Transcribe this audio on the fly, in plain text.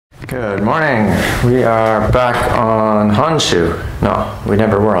Good morning. We are back on Honshu. No, we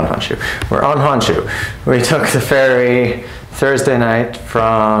never were on Honshu. We're on Honshu. We took the ferry Thursday night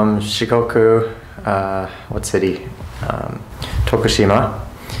from Shikoku, what city? Tokushima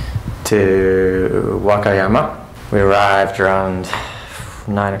to Wakayama. We arrived around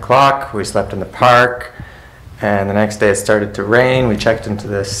 9 o'clock. We slept in the park, and the next day it started to rain. We checked into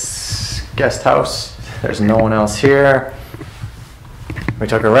this guest house. There's no one else here. We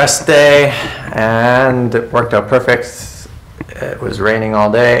took a rest day, and it worked out perfect. It was raining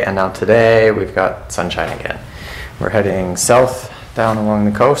all day, and now today we've got sunshine again. We're heading south down along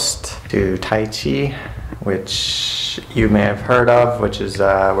the coast to Taiji, which you may have heard of, which is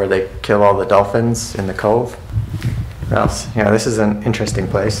where they kill all the dolphins in the cove. What else? Yeah, this is an interesting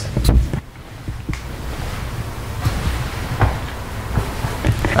place.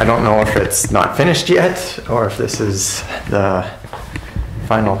 I don't know if it's not finished yet, or if this is the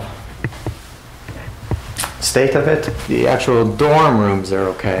final state of it. The actual dorm rooms are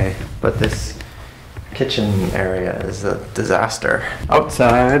okay, but this kitchen area is a disaster.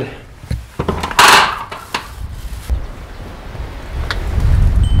 Outside,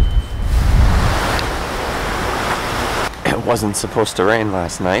 it wasn't supposed to rain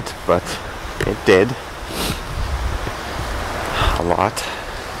last night, but it did. A lot.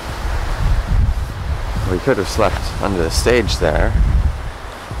 We could have slept under the stage there,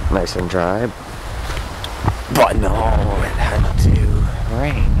 nice and dry, but no, it had to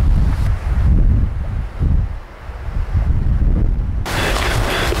rain.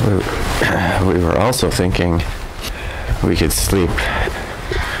 We were also thinking we could sleep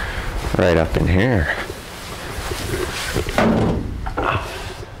right up in here.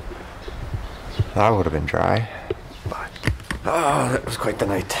 That would have been dry, but oh, that was quite the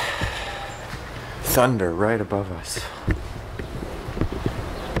night. Thunder right above us.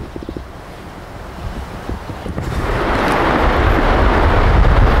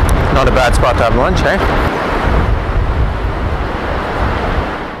 Not a bad spot to have lunch, eh?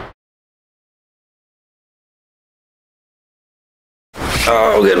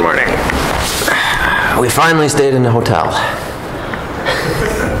 Oh, good morning. We finally stayed in a hotel.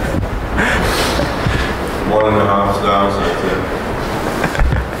 1.5 down, so it's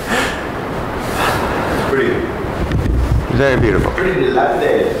pretty. Very beautiful. Pretty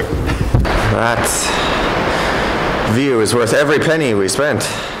lovely. That view is worth every penny we spent.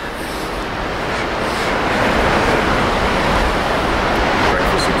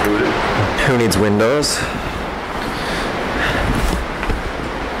 Breakfast included. Who needs windows?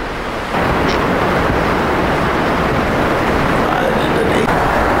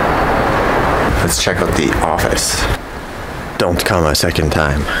 Let's check out the office. Don't come a second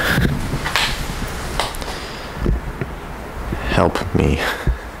time. Help me.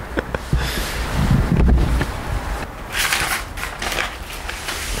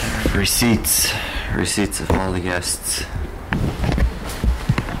 Receipts of all the guests.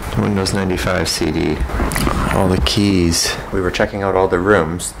 Windows 95 CD. All the keys. We were checking out all the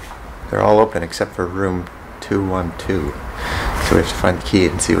rooms. They're all open except for room 212. So we have to find the key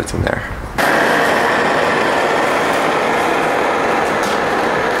and see what's in there.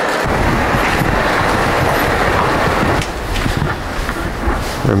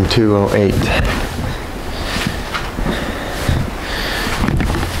 Room 208.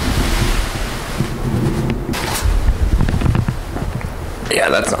 Yeah,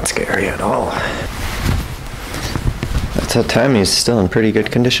 that's not scary at all. That tatami is still in pretty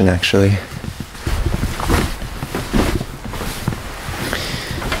good condition, actually.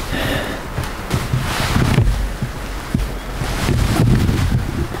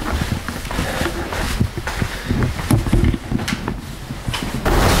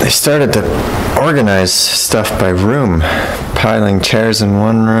 They started to organize stuff by room, piling chairs in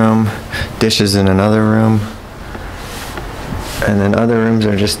one room, dishes in another room, and then other rooms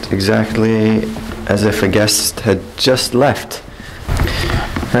are just exactly as if a guest had just left.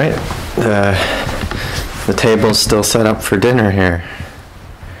 Right? The table's still set up for dinner here.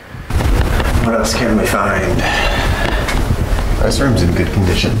 What else can we find? This room's in good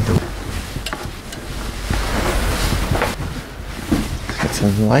condition.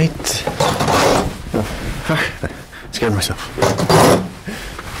 Some light. Oh, scared myself.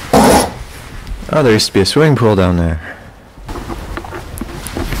 Oh, there used to be a swimming pool down there.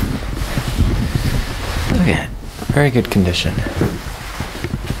 Look at it. Very good condition.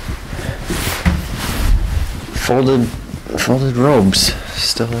 Folded robes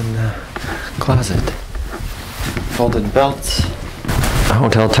still in the closet. Folded belts.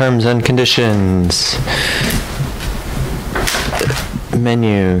 Hotel terms and conditions.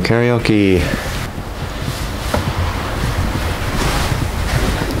 Menu, karaoke.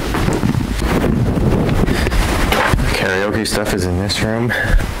 Karaoke stuff is in this room.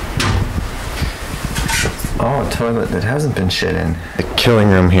 Oh, a toilet that hasn't been shit in. The killing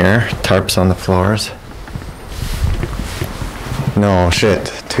room here, tarps on the floors. No, shit,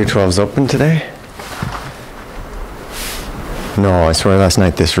 212's open today? No, I swear last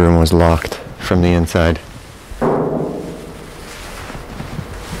night this room was locked from the inside.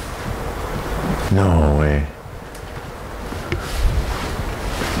 No way.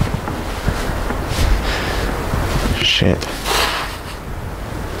 Shit.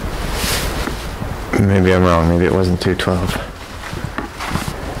 Maybe I'm wrong. Maybe it wasn't 212.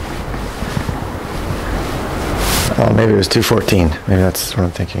 Oh, maybe it was 214. Maybe that's what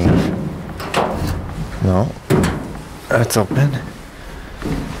I'm thinking of. No. That's open.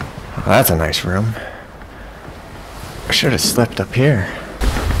 Oh, that's a nice room. I should have slept up here.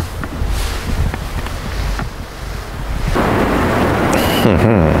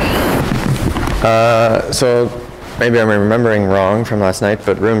 So maybe I'm remembering wrong from last night,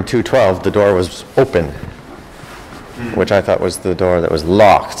 but room 212, the door was open, which I thought was the door that was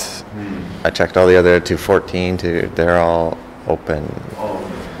locked. I checked all the other 214, they're all open. Oh,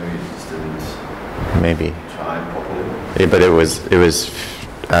 maybe you just didn't Maybe. try properly. Yeah, but it was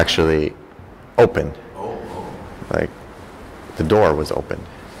actually open. Oh. Like, the door was open.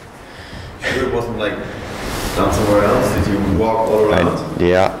 Sure it wasn't like down somewhere else? Did you walk all around?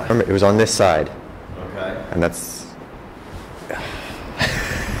 Yeah, it was on this side, Okay. and that's... Yeah.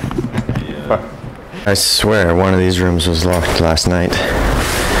 I swear one of these rooms was locked last night.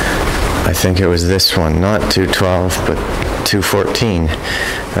 I think it was this one, not 212, but 214.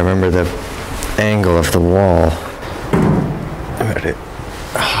 I remember the angle of the wall. But it...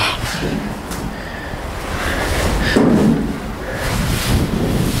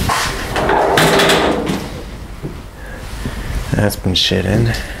 That's been shit in.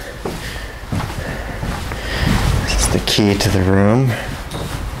 This is the key to the room.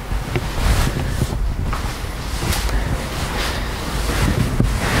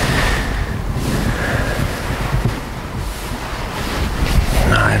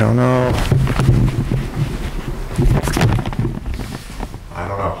 I don't know.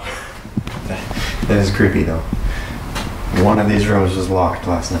 That is creepy though. One of these rooms was locked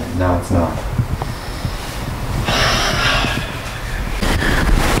last night. Now it's not.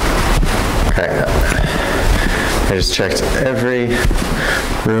 Okay. I just checked every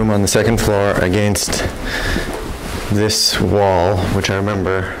room on the second floor against this wall, which I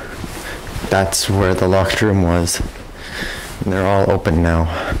remember that's where the locked room was. And they're all open now.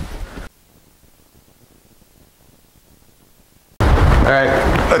 Alright,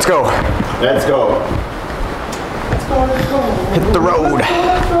 let's go. Let's go. Hit the road.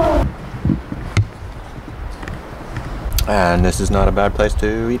 And this is not a bad place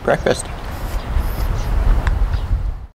to eat breakfast.